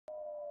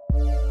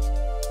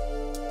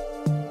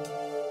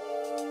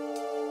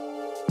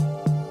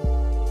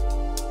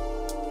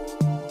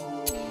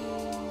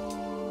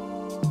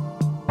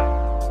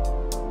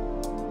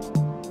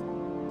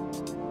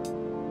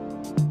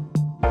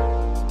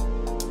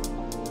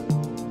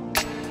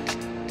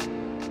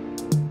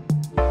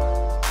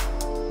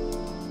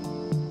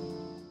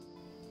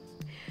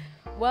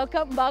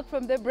Welcome back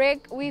from the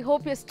break. We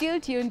hope you're still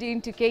tuned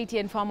in to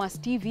KTN Farmers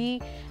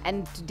TV,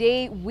 and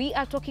today we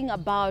are talking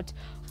about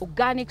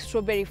organic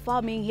strawberry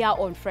farming here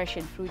on Fresh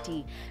and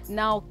Fruity.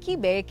 Now,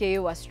 Kibe,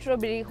 aka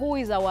Strawberry, who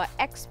is our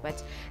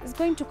expert, is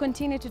going to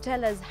continue to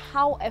tell us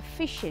how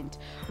efficient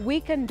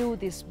we can do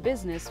this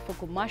business for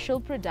commercial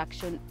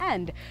production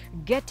and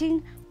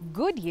getting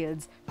good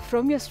yields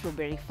from your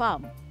strawberry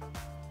farm.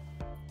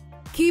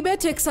 Kibe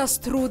takes us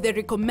through the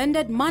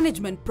recommended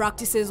management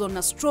practices on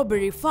a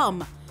strawberry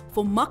farm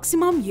for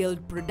maximum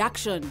yield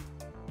production.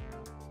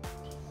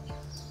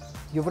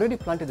 You've already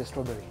planted the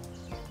strawberry,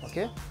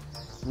 okay?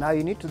 Now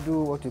you need to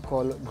do what we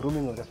call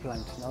grooming of the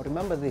plant. Now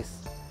remember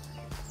this,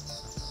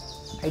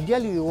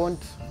 ideally you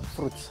want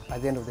fruits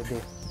at the end of the day.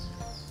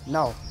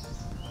 Now,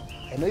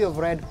 I know you've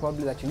read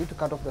probably that you need to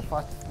cut off the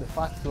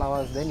first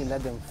flowers, then you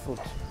let them fruit,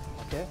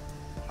 okay?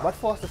 But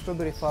for us, the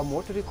strawberry farm,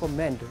 what we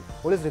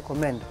always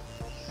recommend,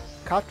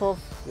 cut off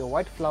your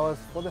white flowers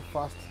for the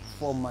first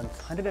 4 months,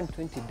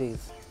 120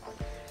 days.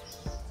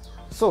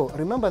 So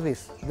remember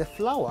this, the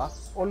flower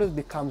always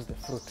becomes the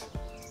fruit,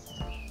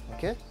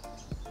 okay?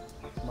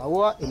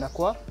 Maua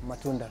inakuwa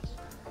matunda.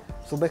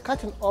 So by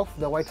cutting off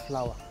the white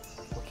flower,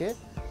 okay,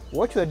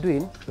 what you are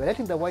doing, you are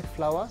letting the white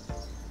flower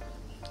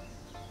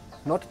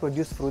not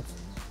produce fruits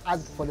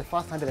for the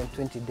first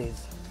 120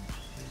 days.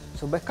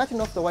 So by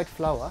cutting off the white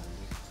flower,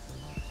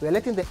 we are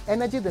letting the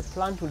energy the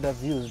plant would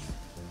have used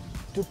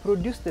to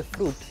produce the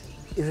fruit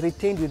is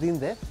retained within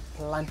the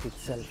plant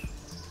itself.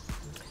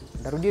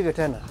 Narudia hivyo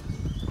tena.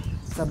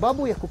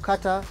 Sababu ya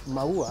kukata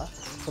maua,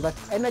 so that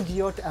energy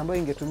yote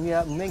ambayo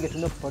mmea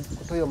ingetumia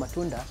kutoa hiyo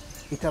matunda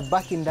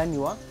itabaki ndani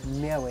wa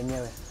mmea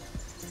wenyewe.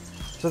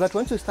 So that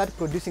once you start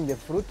producing the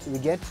fruit, we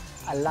get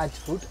a large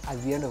fruit at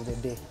the end of the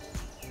day.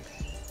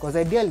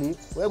 Because ideally,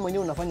 wewe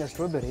mwenyewe unafanya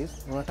strawberries,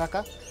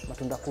 unataka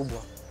matunda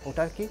kubwa,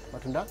 hutaki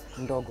matunda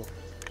ndogo.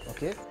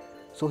 Okay?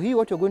 So here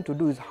what you're going to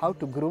do is how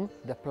to groom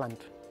the plant.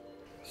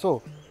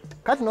 So,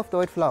 cutting off the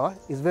white flower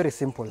is very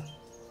simple.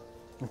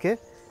 Okay?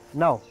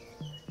 Now,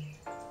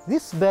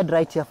 this bed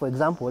right here, for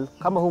example,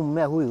 kama huu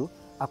mmea huyu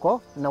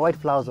ako na white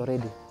flowers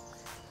already.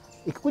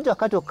 Ikikuja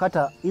wakati wa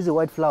kukata hizi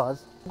white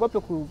flowers, ugope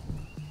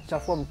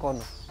kuchafua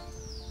mkono,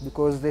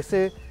 because they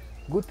say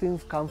good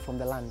things come from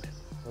the land.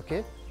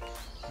 Okay?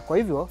 Kwa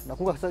hivyo,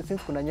 nakumbuka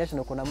since kuna nyesha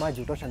na kuna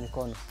maji, utosha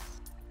mikono.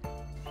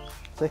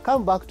 So I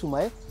come back to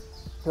my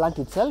plant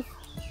itself,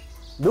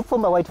 look for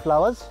my white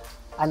flowers,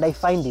 and I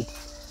find it.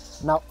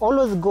 Now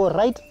always go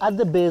right at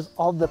the base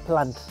of the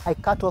plant. I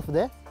cut off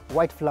the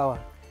white flower.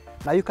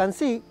 Now you can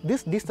see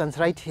this distance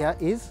right here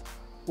is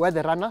where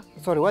the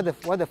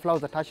where the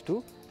flowers attach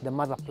to the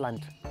mother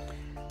plant.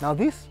 Now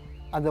these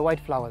are the white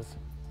flowers.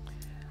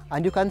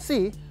 And you can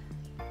see,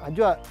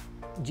 ajua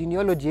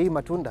genealogy hii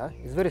matunda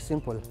is very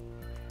simple.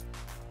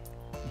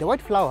 The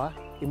white flower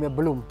may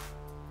bloom.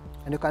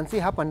 And you can see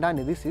hapa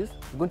ndani, this is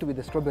going to be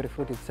the strawberry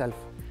fruit itself.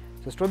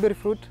 So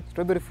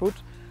strawberry fruit,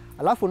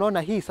 alafu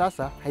unaona hii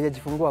sasa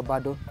haijajifungua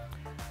bado.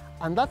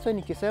 And that's when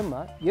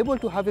nikisema, you're able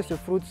to harvest your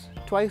fruits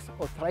twice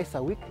or thrice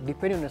a week,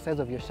 depending on the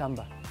size of your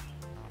shamba.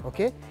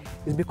 Okay?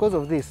 It's because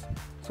of this.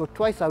 So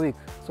twice a week.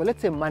 So let's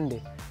say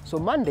Monday. So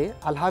Monday,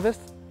 I'll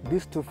harvest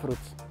these 2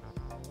 fruits.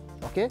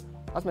 Okay?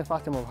 That's my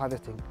first time of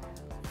harvesting.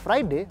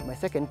 Friday, my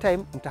second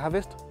time, nita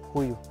harvest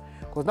huyu.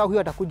 Because now huyu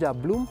atakuja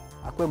bloom,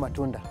 akue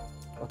matunda.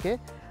 Okay?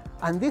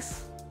 And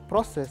this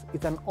process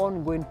is an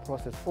ongoing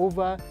process,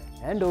 over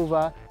and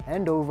over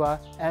and over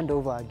and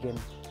over again.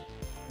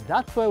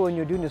 That's why when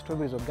you're doing the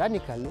strawberries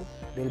organically,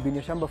 they'll be in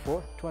your shamba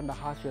for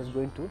 2.5 years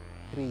going to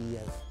 3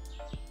 years.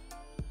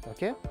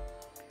 Okay?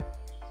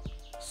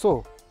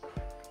 So,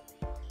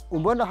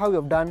 umeona how we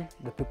have done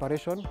the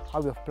preparation, how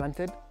we have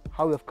planted,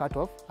 how we have cut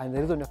off, and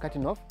the reason you're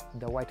cutting off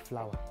the white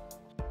flower.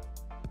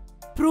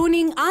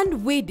 Pruning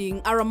and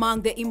weeding are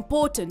among the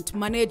important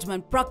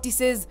management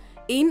practices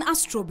in a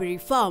strawberry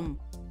farm.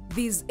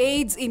 This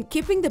aids in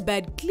keeping the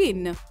bed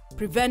clean,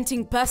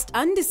 preventing pests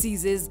and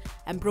diseases,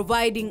 and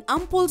providing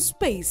ample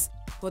space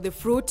for the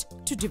fruit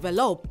to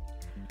develop.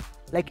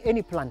 Like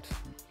any plant,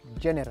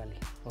 generally,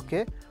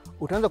 okay?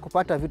 Utaanza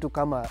kupata vitu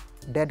kama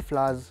dead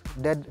flowers,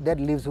 dead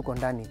leaves huko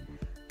ndani.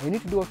 You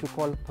need to do what we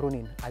call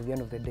pruning at the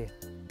end of the day,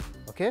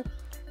 okay?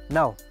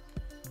 Now,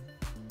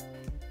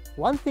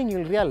 one thing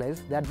you'll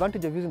realize, the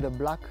advantage of using the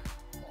black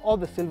or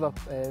the silver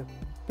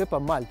paper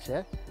mulch,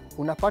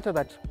 unapata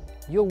that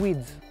your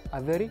weeds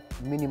are very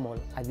minimal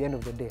at the end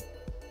of the day,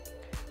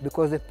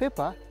 because the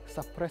paper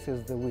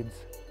suppresses the weeds.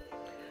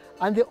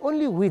 And the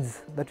only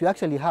weeds that we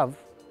actually have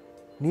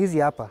ni hizi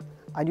hapa,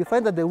 and you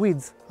find that the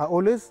weeds are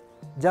always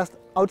just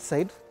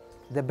outside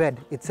the bed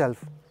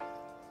itself.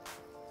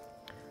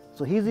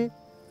 So hizi,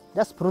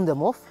 just prune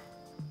them off.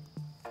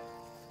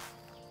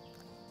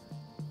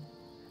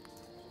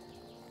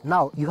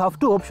 Now you have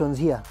 2 options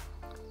here.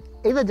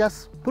 Either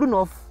just prune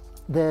off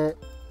the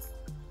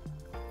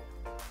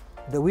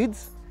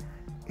weeds,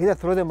 either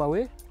throw them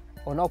away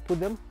or now put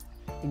them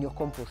in your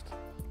compost.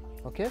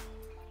 Okay?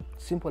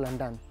 Simple and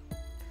done.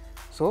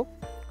 So,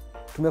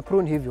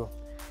 tumeprune hivyo.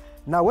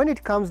 Now when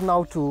it comes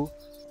now to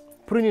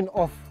pruning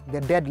off the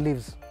dead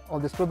leaves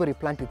of the strawberry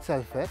plant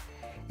itself,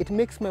 it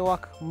makes my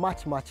work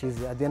much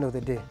easier at the end of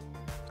the day.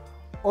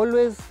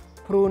 Always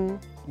prune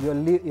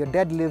your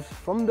dead leaves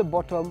from the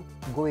bottom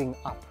going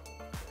up,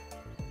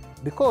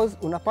 because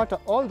unapata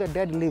all the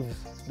dead leaves,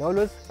 they're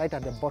always right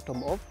at the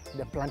bottom of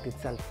the plant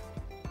itself.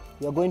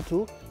 You're going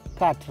to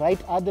cut right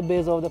at the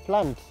base of the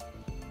plant,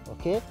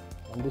 okay?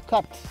 And we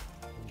cut,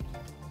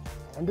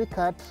 and we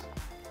cut,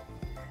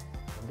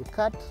 and we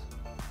cut,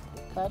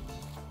 and we cut,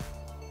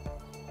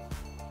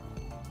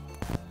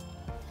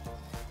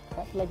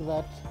 cut like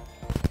that.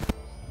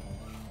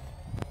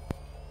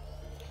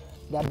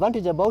 The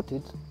advantage about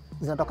it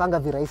is zinatokanga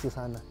virahisi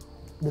sana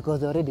because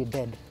they're already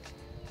dead,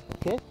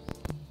 okay?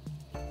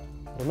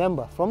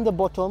 Remember, from the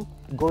bottom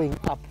going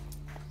up,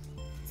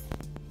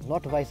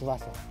 not vice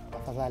versa,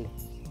 tafadhali.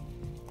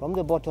 From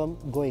the bottom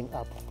going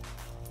up.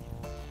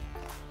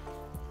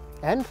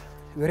 And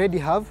we already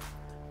have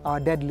our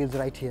dead leaves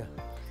right here.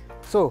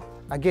 So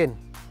again,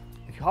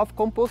 if you have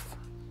compost,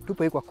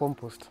 tupa kwa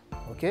compost,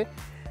 okay?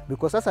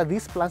 Because as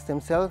these plants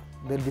themselves,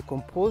 they'll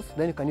decompose,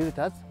 then you can use it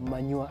as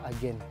manure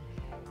again.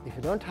 If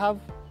you don't have,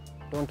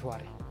 don't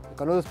worry. You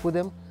can always put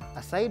them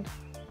aside.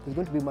 It's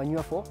going to be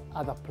manure for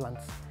other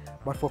plants.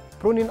 But for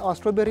pruning our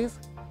strawberries,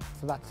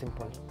 it's that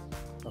simple,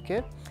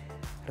 okay?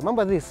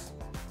 Remember this,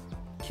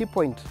 key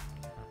point.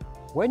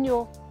 When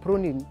you're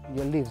pruning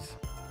your leaves,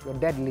 your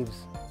dead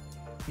leaves,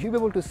 you should be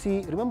able to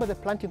see, remember the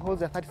planting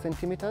holes are 30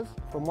 centimeters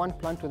from one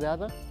plant to the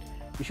other?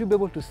 You should be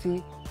able to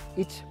see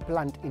each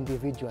plant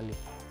individually.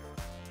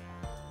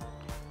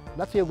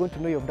 That's how you're going to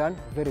know you've done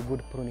very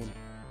good pruning.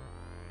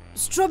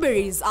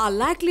 Strawberries are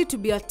likely to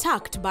be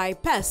attacked by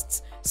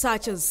pests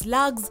such as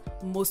slugs,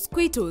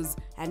 mosquitoes,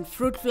 and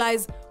fruit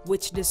flies,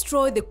 which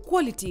destroy the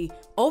quality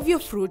of your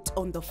fruit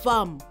on the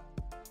farm.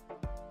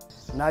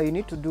 Now you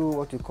need to do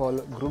what you call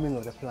grooming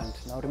of the plant.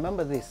 Now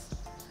remember this,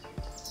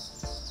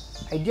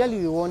 ideally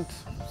you want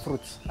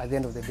fruits at the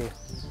end of the day.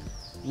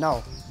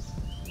 Now,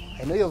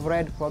 I know you've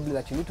read probably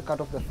that you need to cut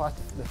off the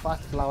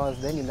first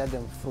flowers, then you let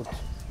them fruit,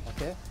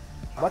 okay?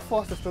 But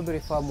for us, the strawberry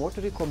farm, what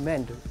we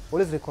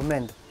always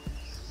recommend,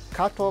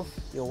 cut off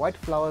your white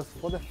flowers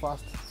for the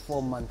first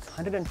 4 months,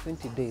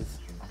 120 days.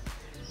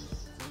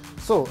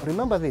 So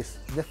remember this,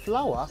 the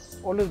flower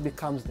always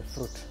becomes the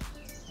fruit,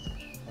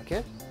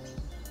 okay?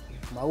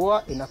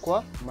 Maua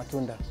inakuwa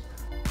matunda.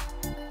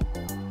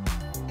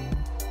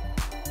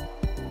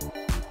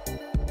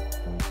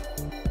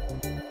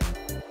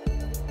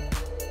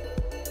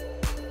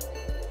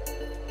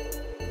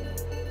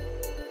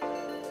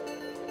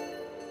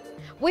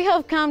 We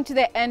have come to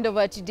the end of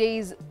our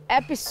today's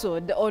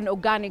episode on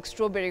organic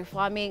strawberry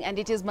farming, and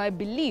it is my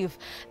belief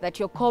that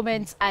your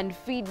comments and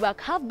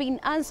feedback have been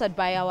answered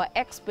by our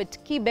expert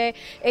Kibe,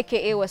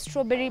 aka wa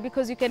Strawberry,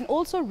 because you can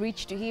also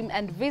reach to him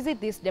and visit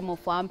this demo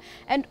farm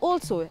and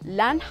also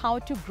learn how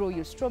to grow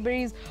your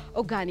strawberries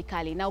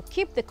organically. Now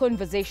keep the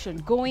conversation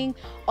going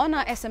on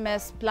our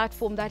SMS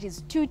platform, that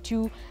is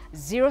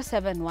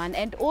 22071,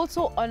 and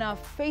also on our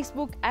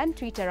Facebook and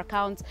Twitter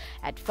accounts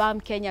at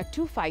Farm Kenya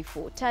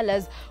 254. Tell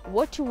us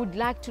what you would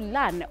like to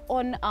learn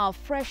on our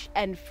Fresh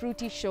and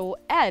Fruity show,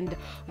 and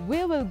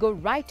we will go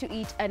right to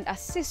it and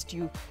assist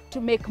you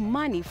to make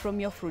money from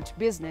your fruit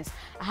business.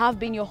 I have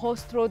been your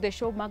host through the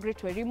show, Margaret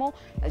Werimo.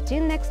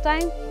 Until next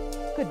time,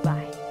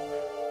 goodbye.